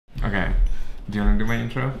Do you want to do my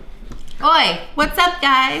intro? Oi! What's up,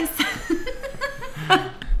 guys?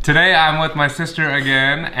 Today I'm with my sister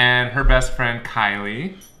again and her best friend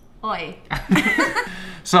Kylie. Oi.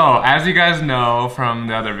 So, as you guys know from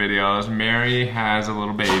the other videos, Mary has a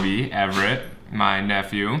little baby, Everett, my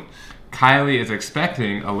nephew. Kylie is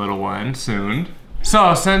expecting a little one soon.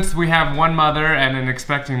 So, since we have one mother and an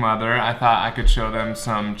expecting mother, I thought I could show them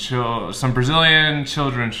some Brazilian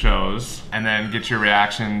children's shows and then get your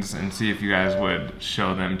reactions and see if you guys would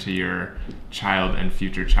show them to your child and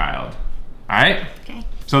future child. Alright? Okay.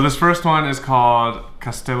 So this first one is called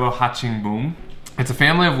Castelo Rá-Tim-Bum. It's a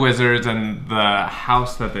family of wizards and the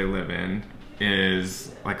house that they live in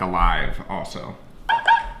is like alive also. Toc,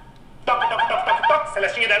 toc, toc, toc, toc,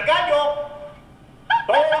 Celestinha del Gallo.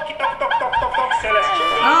 Toc, toc, toc, toc, toc, toc,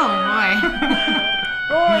 Celestinha. Oh,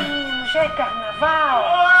 boy. Oi, já é carnaval?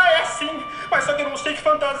 Ah, é sim. Mas só que eu não sei que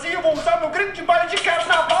fantasia eu vou usar no grande baile de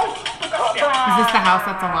carnaval do castelo. Is this the house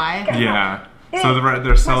that's alive? Yeah. So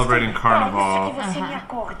they're celebrating carnival. Você me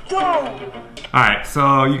acordou. Alright,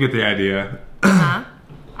 so you get the idea.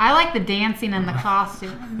 I like the dancing and the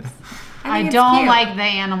costumes. I it's don't cute. like the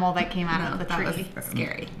animal that came out of the That tree. was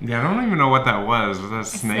scary. Yeah, I don't even know what that was. Was that a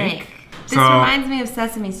snake? This reminds me of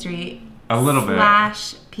Sesame Street. A little bit.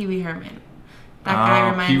 Slash Pee Wee Herman. That guy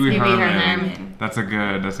reminds me of Pee Wee Herman. That's a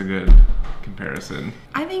good comparison.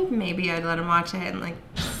 I think maybe I'd let him watch it in like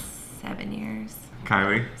 7 years.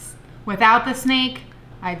 Kylie? Without the snake,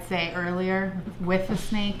 I'd say earlier. With the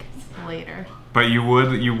snake, later. But you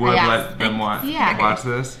would Yes. let them watch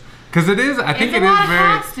this? Because it is, I think It's it a lot is of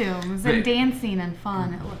very... costumes and dancing and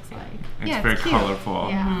fun, it looks like. It's Yeah, very it's cute. colorful.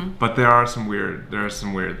 Yeah. But there are some weird Yeah.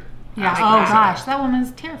 aspects Oh of it. gosh, that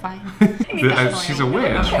woman's terrifying. She's a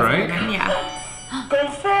witch, right? Yeah.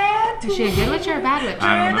 Is she a good witch or a bad witch?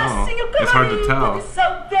 I don't know. It's hard to tell.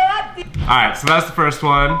 Alright, so that's the first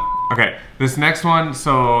one. Okay, this next one,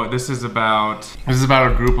 so this is about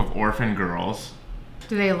a group of orphan girls.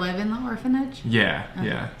 Do they live in the orphanage? Yeah,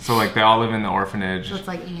 yeah. So like they all live in the orphanage. So it's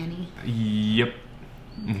like Annie. Yep.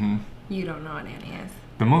 You don't know what Annie is.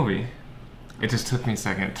 The movie. It just took me a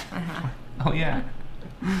second. Oh yeah.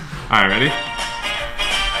 Alright, ready?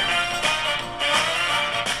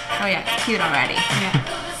 Oh yeah, it's cute already. Yeah.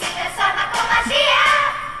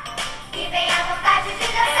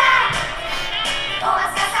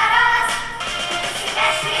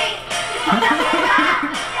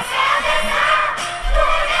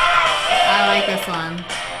 I like this one.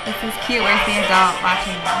 This is cute. Where's the adult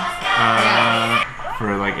watching them?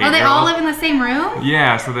 For like 8 Oh, they all live in the same room?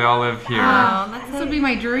 Yeah, so they all live here. Oh, that's This would be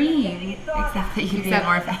my dream. except that you'd be an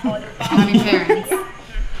orphan. Having parents.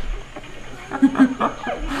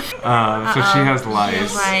 So she has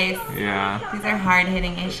lice. Lice. Yeah. These are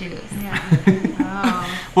hard-hitting issues. Yeah.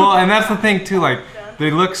 Oh. Well, and that's the thing too, like, they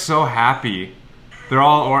look so happy. They're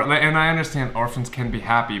all, and I understand orphans can be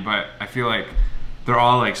happy, but I feel like they're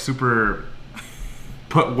all like super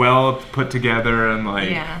put together and like,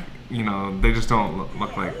 Yeah. you know, they just don't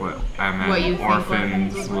look like what I What you imagine think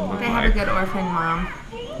orphans orphans would look They have like. a good orphan mom.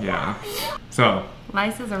 Yeah. So,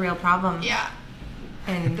 Lice is a real problem. Yeah.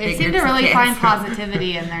 In They big seem to groups of really kids. find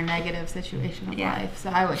positivity in their negative situation of Yeah. life, so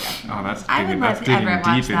I would definitely. oh, that's I would digging, let that's digging Everett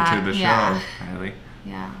watch deep that. into the show, Yeah. Kylie.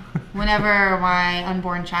 Yeah. Whenever my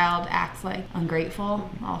unborn child acts like ungrateful,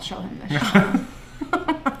 I'll show him this show.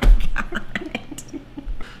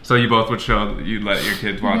 So you both would you'd let your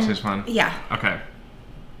kids watch this one? Yeah. Okay.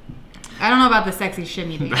 I don't know about the sexy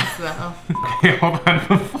shimmy dance though. Okay, hold on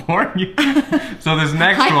before you. So this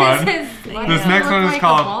next one. This next one is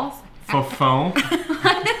called Fofon.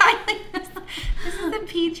 This is the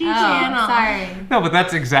PG Oh, channel. sorry. No, but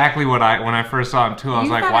that's exactly what when I first saw him too. I was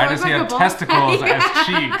You like, thought why it does was he like have a ball testicles sack? as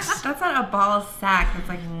cheeks? That's not a ball sack. That's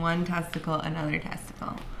like one testicle, another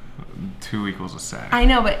testicle. 2 equals a sack. I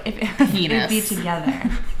know, but if it would be Penis. together.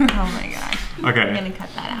 Oh my gosh. I'm Okay. gonna cut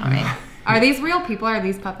that out, right? Are these real people or are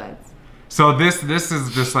these puppets? So this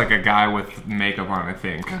is just like a guy with makeup on, I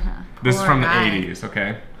think. This is Poor from guy. the 80s,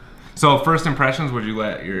 okay? So first impressions, would you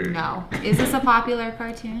let your... No. Is this a popular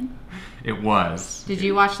cartoon? It was. Did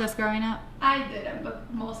you watch this growing up? I didn't,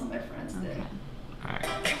 but most of my friends did. Alright.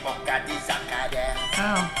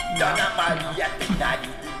 Oh.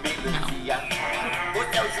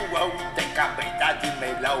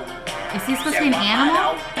 Is he supposed to be an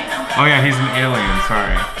animal? Oh yeah, he's an alien,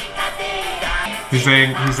 sorry. He's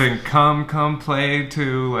saying, come play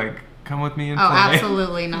to, like, come with me and Oh, play.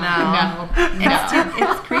 absolutely not. No.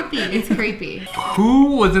 It's creepy. It's creepy.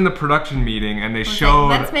 Who was in the production meeting and they showed...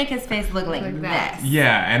 Let's make his face look like Like that. this.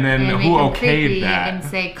 Yeah, and then And who make him okayed creepy that? and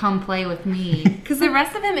say, "Come play with me." Because the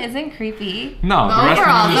rest of him isn't creepy. No, The the rest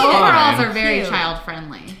overalls, of the them is overalls fine. are very Cute. child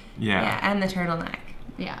friendly. Yeah. Yeah, and the turtleneck.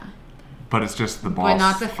 Yeah. But it's just the balls But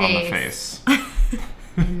not the on the face. face.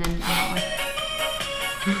 And then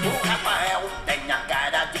O Rafael tem a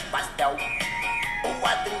cara de pastel. O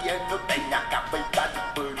Adriano tem a cabeça de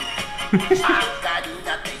pano. A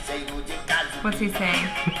Karina tem cheiro de caso. What's he saying?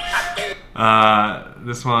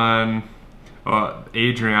 This one,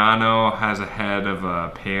 Adriano has a head of a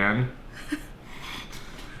pan.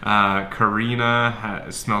 Karina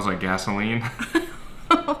smells like gasoline.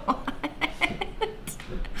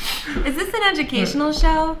 Is this an educational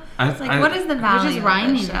show? What is the We're value just of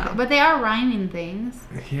rhyming, this show? but they are rhyming things.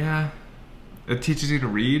 Yeah. It teaches you to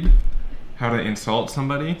read, how to insult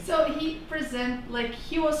somebody. So he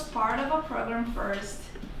was part of a program first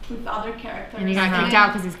with other characters. And he got kicked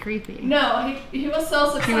out because he's creepy. No, he was so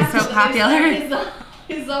successful. was so that he popular. started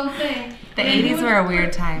his own thing. The And he 80s would- were a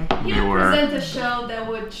weird time. He They would were. present a show that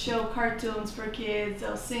would show cartoons for kids,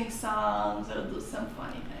 or sing songs, or do some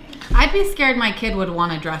funny things. I'd be scared my kid would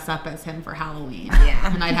want to dress up as him for Halloween.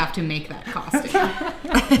 Yeah. And I'd have to make that costume.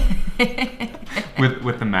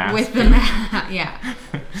 With the mask. With the yeah.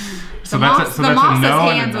 So the that's mouse, a, so the that's a mouse's no and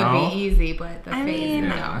a hands would no? be easy, but the I face, mean-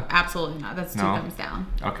 no, Yeah. absolutely not. That's two No? thumbs down.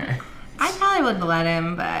 Okay. I probably would let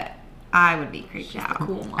him, but I would be creeped She's out. the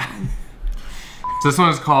cool mom. So this one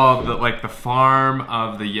is called the farm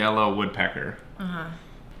of the yellow woodpecker.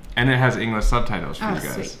 And it has English subtitles for Oh, you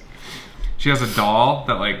guys. sweet. She has a doll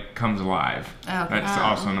that comes alive. Oh, okay. That's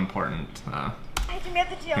also an important Ai, de medo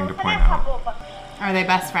de Thing to onça, point né, sua out. boba? Are they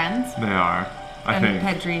best friends? they are. I And think.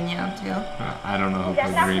 Pedrinho, too. I don't know who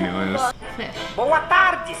Pedrinho is. Fish. Boa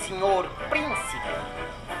tarde, senhor príncipe.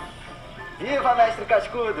 Viva, mestre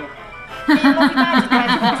Cascudo! Que novidade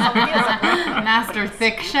traz vossa alteza? Master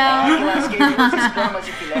Thick Shell. Lasquei duas escamas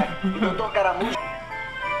de filé e doutor Caramujo.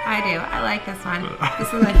 I do. I like this one.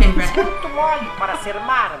 This is my favorite. Muito mole para ser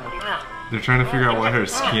mármore. They're trying to figure out what her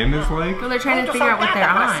skin is like. Well, they're trying to Muito figure out what they're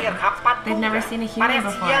salgada para ser on. rapadura. They've never seen a human Parece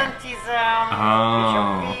before. antes,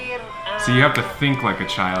 Oh. deixa eu ver, So you have to think like a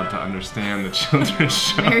child to understand the children's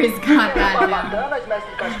show. Mary's got that down. Bananas,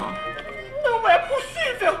 mestre Cascudo. Não é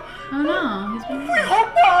possível! Oh no, he's been... Fui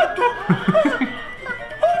roubado!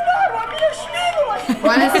 Roubaram as minhas pílulas!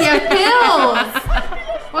 Why does he have pills?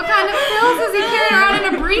 What kind of pills is he carrying around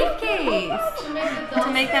in a briefcase?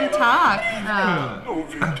 To make them talk. Oh.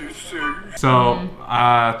 So,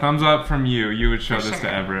 thumbs up from you. You would show For this to sure.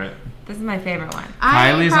 Everett. This is my favorite one.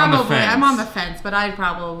 Kylie's on the fence. I'm on the fence, but I'd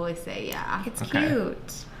probably say yeah. It's Okay.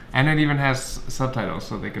 cute. And it even has subtitles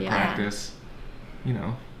so they could Yeah. practice,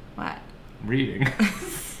 What? reading.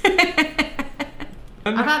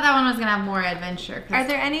 I thought that one was gonna have more adventure. 'cause Are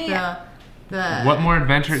there any- the What more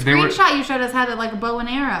adventure? screenshot you showed us had like a bow and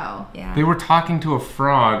arrow? Yeah. They were talking to a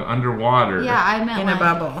frog underwater. Yeah, I meant in like a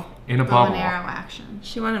bubble. In a bow bubble. and arrow action.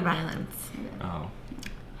 She wanted violence. Oh,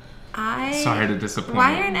 I. sorry to disappoint.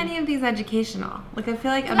 Why aren't any of these educational? Like I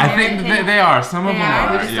feel like I American. think they are. Some of They them are?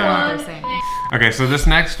 are. We just don't know Yeah. what they're saying. Okay, so this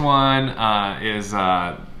next one is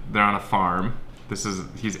they're on a farm.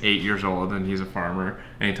 He's 8 years old and he's a farmer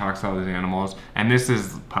and he talks to all these animals. And this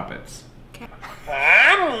is puppets.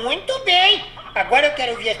 Ah, muito bem! Agora eu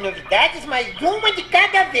quero ouvir as novidades, mas uma de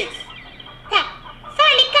cada vez. Tá,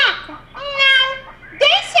 fale, Caco. Não,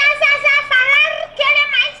 deixa a Zazá falar que ela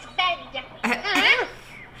é mais velha.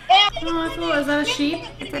 Oh, that's is that a sheep?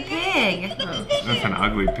 It's a pig. That's an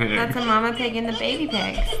ugly pig. That's a mama pig and the baby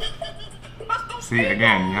pig. See,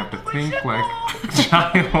 again, you have to think like a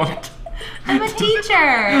child. I'm a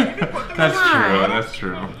teacher. That's Come true. on. That's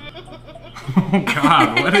true. Oh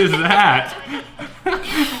God, what is that?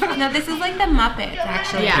 No, this is like the Muppets,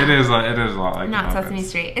 actually. Yeah. It is a lot like Not the Sesame Muppets.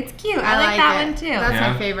 Street. It's cute. I like that it. one too. That's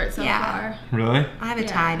Yeah? my favorite so Yeah. far. Really? I have a Yeah.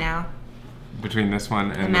 tie now. Between this one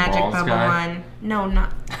The and the magic balls bubble guy? one. No,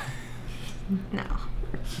 not. No.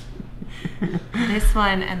 This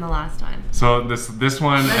one and the last one. So this one This and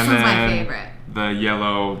one's then my favorite. the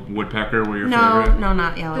yellow woodpecker were your No, favorite? no,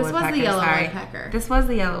 not yellow This was woodpecker. the yellow sorry. woodpecker. This was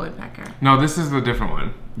the yellow woodpecker. No, this is the different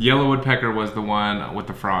one. Yellow woodpecker was the one with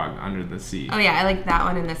the frog under the sea. Oh yeah, I like that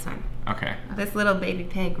one and this one. Okay. This little baby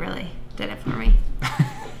pig really did it for me.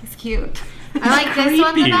 He's cute. I like this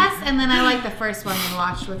one the creepy. best, and then I like the first one we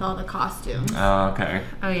watched with all the costumes. Okay.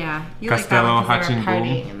 Oh yeah, you Castello like that one 'cause they were Hutchinboom.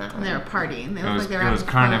 partying in that And one. they were partying. They It looked was, like they were it was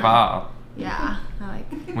having fun. carnival Yeah, I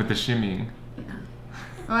like. with the shimmying. Yeah.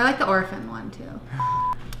 Oh, I like the orphan one too.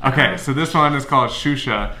 Okay, so this one is called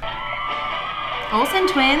Shusha. Olsen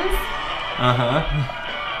twins. Uh-huh.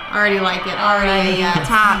 Already like it. Already.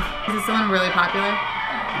 Top. Is this someone really popular?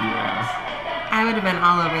 Yeah. I would have been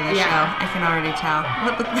all over this show. I can already tell.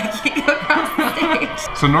 What looked like you go across the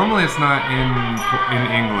stage. So normally it's not in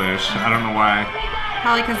English. I don't know why.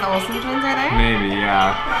 Probably because the Olsen twins are there? Maybe,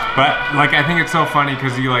 yeah. But like I think it's so funny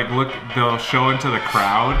because you like look, they'll show into the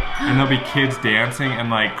crowd and there'll be kids dancing and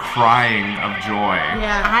like crying of joy.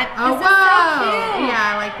 Yeah. Oh, whoa. so cute.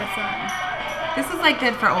 Yeah, I like this one. This is like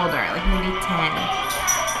good for older, like maybe 10.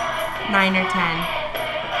 9 or 10.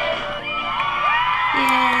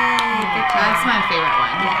 Yay! Good job. That's my favorite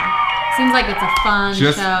one. Yeah. Seems like it's a fun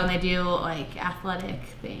Just- show and they do like athletic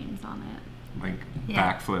things on it. Like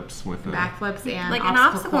Yeah. backflips with the... Backflips and Like an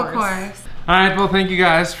obstacle course. Alright, well thank you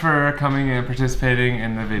guys for coming and participating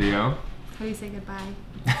in the video. How do you say goodbye?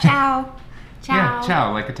 Ciao. Ciao. Yeah,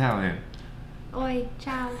 ciao, like Italian. Oi,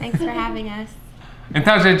 ciao. Thanks for having us.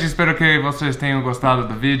 Então, gente, espero que vocês tenham gostado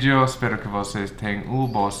do vídeo. Espero que vocês tenham uma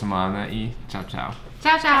boa semana e tchau, tchau.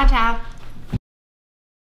 Ciao, ciao, ciao.